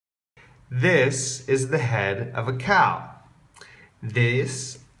This is the head of a cow.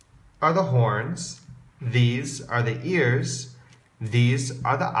 These are the horns. These are the ears. These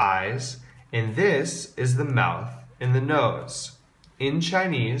are the eyes. And this is the mouth and the nose. In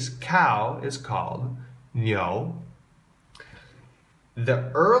Chinese, cow is called niu.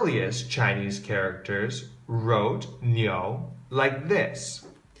 The earliest Chinese characters wrote niu like this.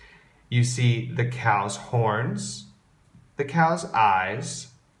 You see the cow's horns, the cow's eyes,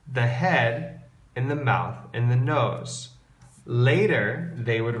 the head, and the mouth and the nose. Later,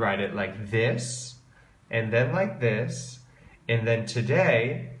 they would write it like this, and then like this, and then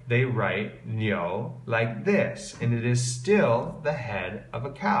today, they write niu like this, and it is still the head of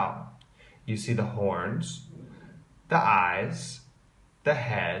a cow. You see the horns, the eyes, the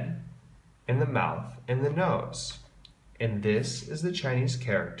head, and the mouth and the nose. And this is the Chinese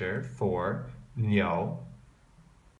character for niu